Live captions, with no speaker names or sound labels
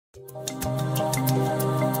The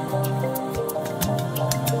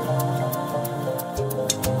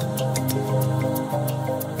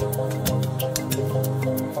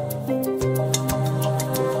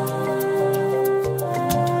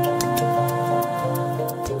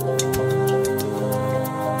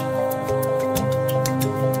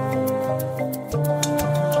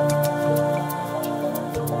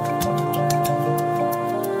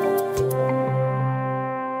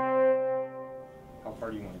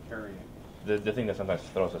thing that sometimes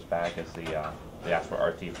throws us back is they ask for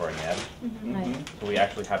RT for a neb. So we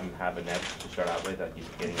actually have him have a neb to start out with, that he's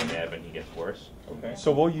getting a neb and he gets worse. Okay.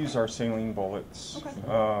 So we'll use our saline bullets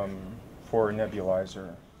for a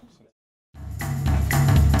nebulizer.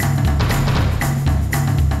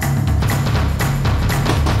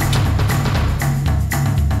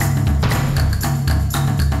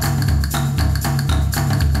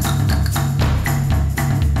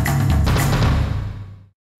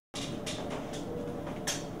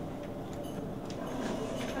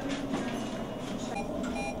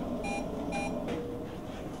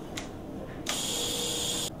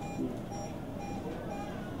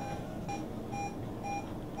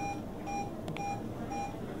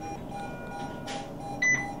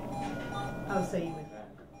 Oh, so you would.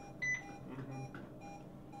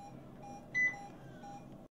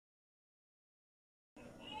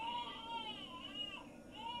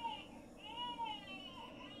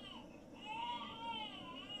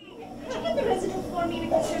 Check out the resident for me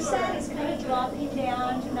because her sat is kind of dropping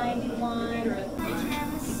down to 91.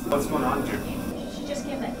 What's going on here? She just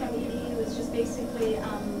came back from ED. It was just basically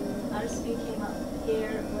RSV came up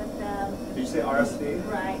here with. Did you say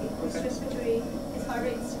RSV? Right. His respiratory, his heart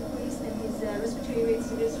rate's increased and his respiratory rate's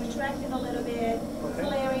just retracted a little bit,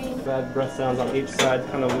 flaring. Bad breath sounds on each side,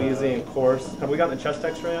 kind of wheezy and coarse. Have we gotten a chest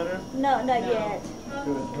X-ray on her? No, not yet.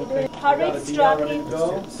 Okay. Heart rate's dropping.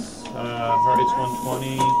 Heart rate's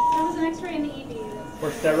 120. That was an X-ray in the ED.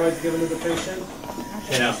 Were steroids given to the patient?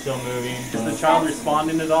 Yeah, still moving. Is the child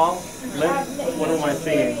responding at all? What am I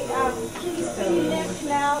seeing? He's lymph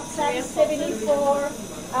now, sat 74,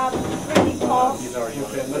 really pulse.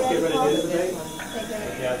 Okay, let's get ready to intubate.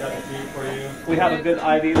 Yeah, I got the feed for you. We have a good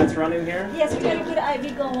IV that's running here? Yes, we got a good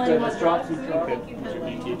IV going. Good, let's drop some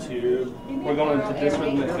tube. We're going into this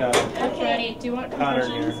one with Okay. Do you want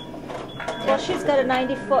pattern here. Well, she's got a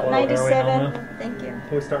 94, 97. Thank you.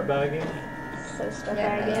 Can we start bagging? So start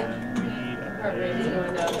bagging. Heart rate's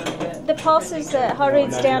going down a bit. The pulse is, heart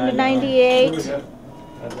rate's down to 98. So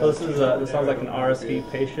this sounds like an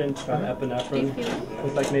RSV patient on epinephrine.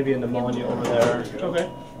 Looks like maybe a pneumonia over there. Okay.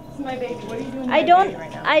 This is my baby. What are you doing?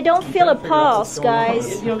 I don't feel a pulse,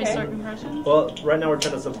 guys. You want me to start compression? Well, right now we're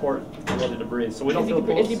trying to support the ability to breathe, so we don't feel a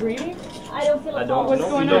pulse. Is he breathing? I don't feel a I don't. pulse.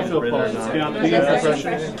 What's going you on? don't feel a pulse.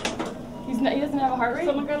 He doesn't have a heart rate?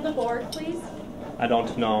 Someone grab the board, please. I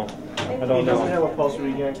don't know. I He don't doesn't know. have a pulse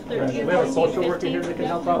reading. We have a social worker here that can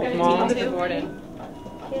help out with mom. Put the board in.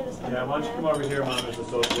 Yeah, why don't you come over here, Mom, as a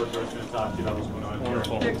social worker, that's going to talk to you about what's going on here.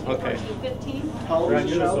 Wonderful. Okay. 15. How old Right, is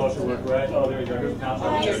the you're the child? social worker, right? Oh, there you go. Here's the counselor.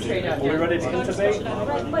 Are we ready to intubate?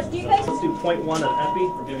 Right, but do you guys... Let's do 0.1 of epi.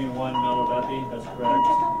 We're giving you 1 ml of epi, that's correct.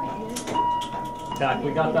 Doc, we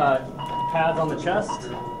got the pads on the chest.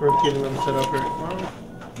 We're getting them set up here.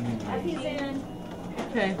 He's in.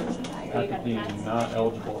 Okay. Atropine, not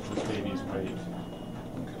eligible for this baby's weight.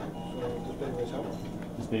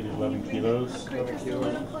 This baby's 11 kilos.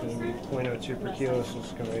 0.02 per kilo, so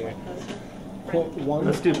it's going to be 0.1.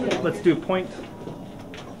 Let's do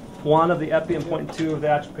 0.1 of the epi and 0.2 of the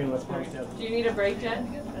atropine. Let's put them together. Do you need a break, Jen?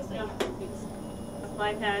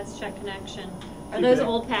 Apply pads, check connection. Are those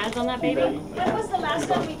old pads on that baby? When was the last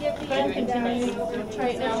time we did the Continue. Try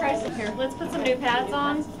it now. Here, let's put some new pads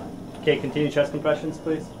on. Okay, continue chest compressions,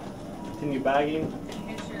 please. Continue bagging.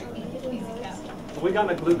 Have we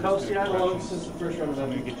gotten a glucose yet? This is the first round of that.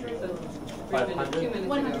 500?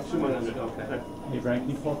 200, okay. Hey, Brian, can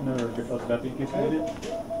you pull up another of epi in case you need it?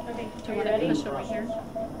 Okay, are you ready? Push over here.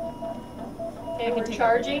 Okay, we're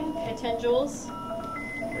charging at 10 joules.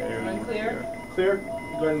 Everyone clear? Clear.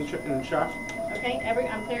 Go ahead and shot. Okay,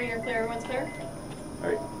 I'm clear, you're clear, everyone's clear?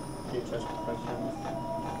 Alright. Chest compressions.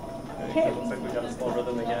 Okay, looks like we got a slow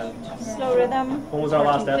rhythm again. slow rhythm? When was our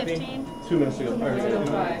last 14, epi? 15. 2 minutes ago.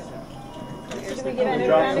 Did we get We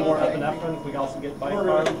drop some more epinephrine. We also get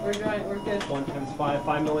bicarb. We're good. 1 times 5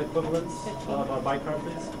 milliequivalents of bicarb,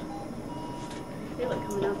 please. I feel it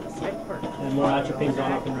coming out the side part. And more atropines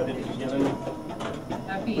on up and ready to be given.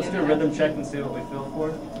 Let's do a rhythm check and see what we feel for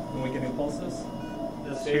when we give you pulses.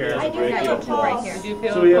 This here. I do feel a pulse. Do you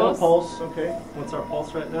feel So we have a pulse, okay. What's our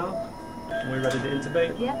pulse right now? Are we ready to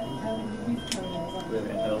intubate? Yep. Do we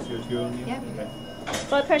have LCO2 on you? Yep. Okay.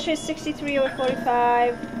 Blood pressure is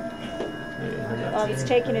 63/45. Oh, it's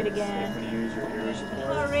taking it again.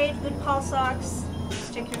 Heart rate, good pulse ox.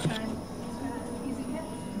 Just take your time.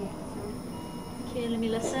 Okay, let me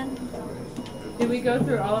listen. Did we go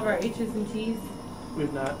through all of our H's and T's?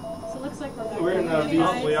 We've not. So it looks like we're back. We're in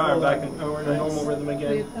a we are back in we're in a normal rhythm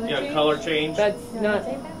again. Yeah, color change. That's not.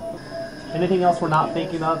 Anything else we're not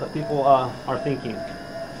thinking of that people are thinking?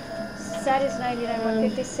 SAT is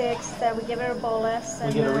 99/56. That we give her a bolus. We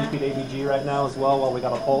And, get a repeat ABG right now as well while we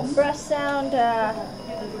got a pulse. breath sound.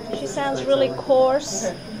 She sounds really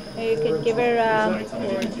coarse. You could give her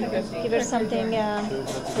something.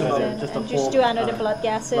 Just do another blood Left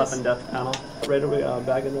gases. and death panel. Rate are we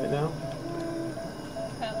bagging right now?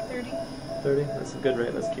 About 30. 30. That's a good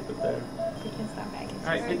rate. Let's keep it there. We can stop back. All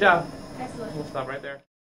right, good job. Excellent. We'll stop right there.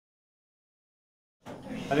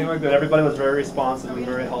 I think we're good. Everybody was very responsive and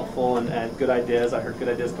very helpful and good ideas. I heard good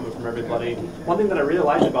ideas coming from everybody. One thing that I really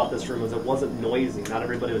liked about this room was it wasn't noisy. Not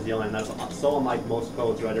everybody was yelling. That's so unlike most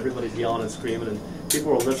codes, right? Everybody's yelling and screaming, and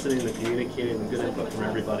people were listening and communicating and good input from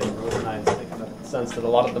everybody. It was nice. I kind of sensed that a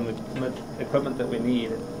lot of the equipment that we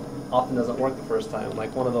need often doesn't work the first time.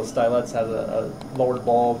 Like one of those stylettes has a lowered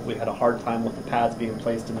bulb. We had a hard time with the pads being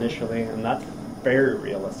placed initially, and that's very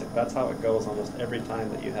realistic. That's how it goes almost every time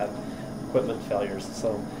that you have equipment failures.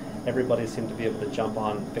 So everybody seemed to be able to jump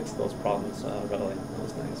on and fix those problems readily. That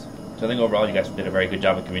was nice. So I think overall you guys did a very good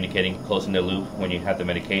job of communicating, closing the loop when you had the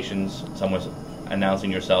medications. Someone's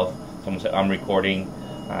announcing yourself. Someone said, I'm recording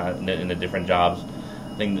in the different jobs.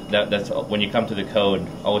 I think that's when you come to the code,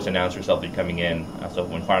 always announce yourself that you're coming in. So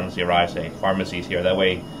when pharmacy arrives, say, pharmacy's here. That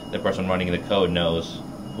way the person running the code knows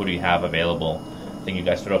who do you have available. I think you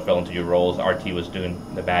guys sort of fell into your roles. RT was doing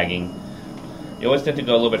the bagging. You always tend to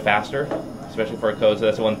go a little bit faster, especially for a code, so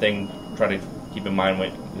that's the one thing try to keep in mind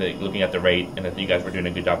when looking at the rate, and I think you guys were doing a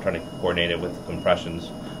good job trying to coordinate it with compressions.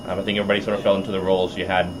 I think everybody sort of fell into the roles. You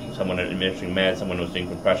had someone administering meds, someone was doing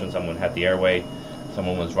compression, someone had the airway,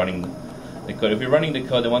 someone was running the code. If you're running the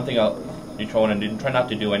code, the one thing you try not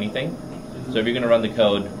to do anything. So if you're going to run the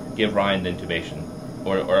code, give Ryan the intubation,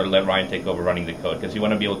 or let Ryan take over running the code, because you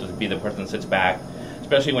want to be able to be the person that sits back,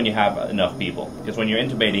 especially when you have enough people. Because when you're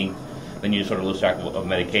intubating, then you sort of lose track of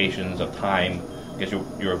medications, of time, because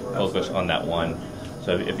you're focused on that one.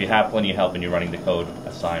 So if you have plenty of help and you're running the code,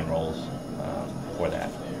 assign roles for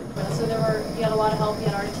that. So you had a lot of help. You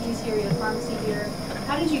had RTs here, you had pharmacy here.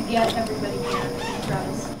 How did you get everybody here,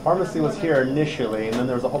 Travis? Pharmacy was here initially, and then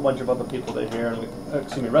there was a whole bunch of other people that here,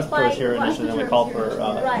 and respiratory was here initially, and then we called for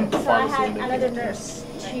right. So I pharmacy. had another nurse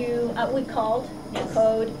we called the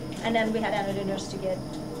code, and then we had another nurse to get.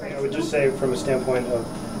 I would just say from a standpoint of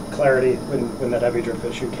clarity when that epi-drip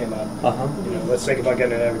issue came up. Let's think about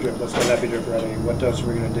getting an epi-drip. Let's get an epi-drip ready. What dose are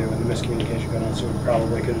we going to do? And the miscommunication going on, so we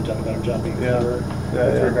probably could have done a better job being clearer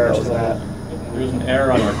with regards to that. There was an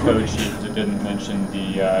error on our code sheet that didn't mention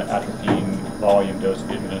the atropine volume dose to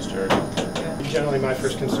be administered. Generally, my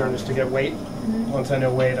first concern is to get weight. Once I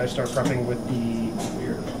know weight, I start prepping with the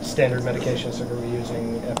standard medications that we were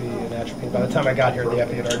using, epi and atropine. By the time I got here, the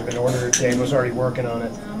epi had already been ordered. Dave was already working on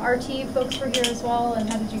it. RT folks were here as well, and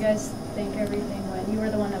how did you guys think everything went? You were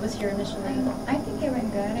the one that was here initially. I think it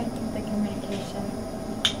went good. I think the communication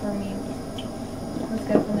for me was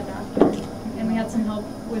good from the doctor. And we had some help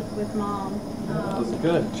with Mom. It was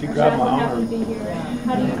good. She grabbed my arm. To be here.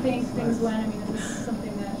 How do you think things went? I mean, is this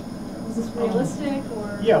something was this realistic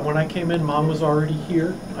or? Yeah, when I came in, Mom was already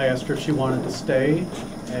here. I asked her if she wanted to stay,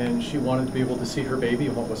 and she wanted to be able to see her baby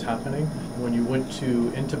and what was happening. When you went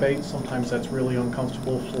to intubate, sometimes that's really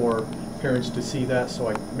uncomfortable for parents to see that, so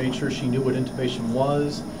I made sure she knew what intubation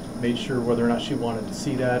was, made sure whether or not she wanted to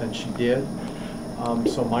see that, and she did.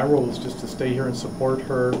 So my role was just to stay here and support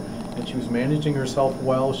her, and she was managing herself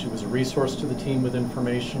well. She was a resource to the team with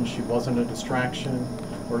information. She wasn't a distraction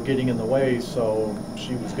or getting in the way, so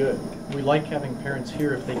she was good. We like having parents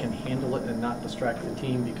here if they can handle it and not distract the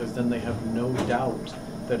team, because then they have no doubt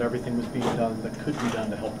that everything was being done that could be done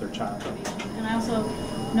to help their child. And I also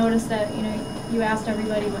noticed that you asked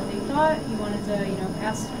everybody what they thought. You wanted to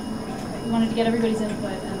you wanted to get everybody's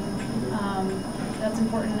input, and that's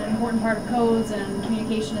important. An important part of codes and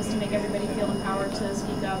communication is to make everybody feel empowered to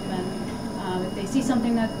speak up. And if they see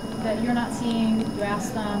something that you're not seeing, you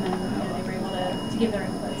ask them, and they were able to give their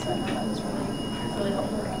input. So I thought that was really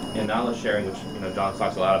helpful. And knowledge sharing, which John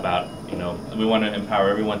talks a lot about. We want to empower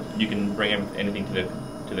everyone. You can bring anything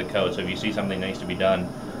to the code. So if you see something that needs to be done,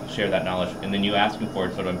 share that knowledge, and then you asking for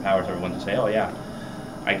it sort of empowers everyone to say, oh yeah,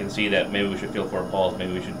 I can see that maybe we should feel for a pulse,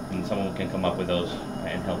 maybe we should, and someone can come up with those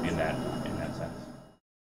and help you in that.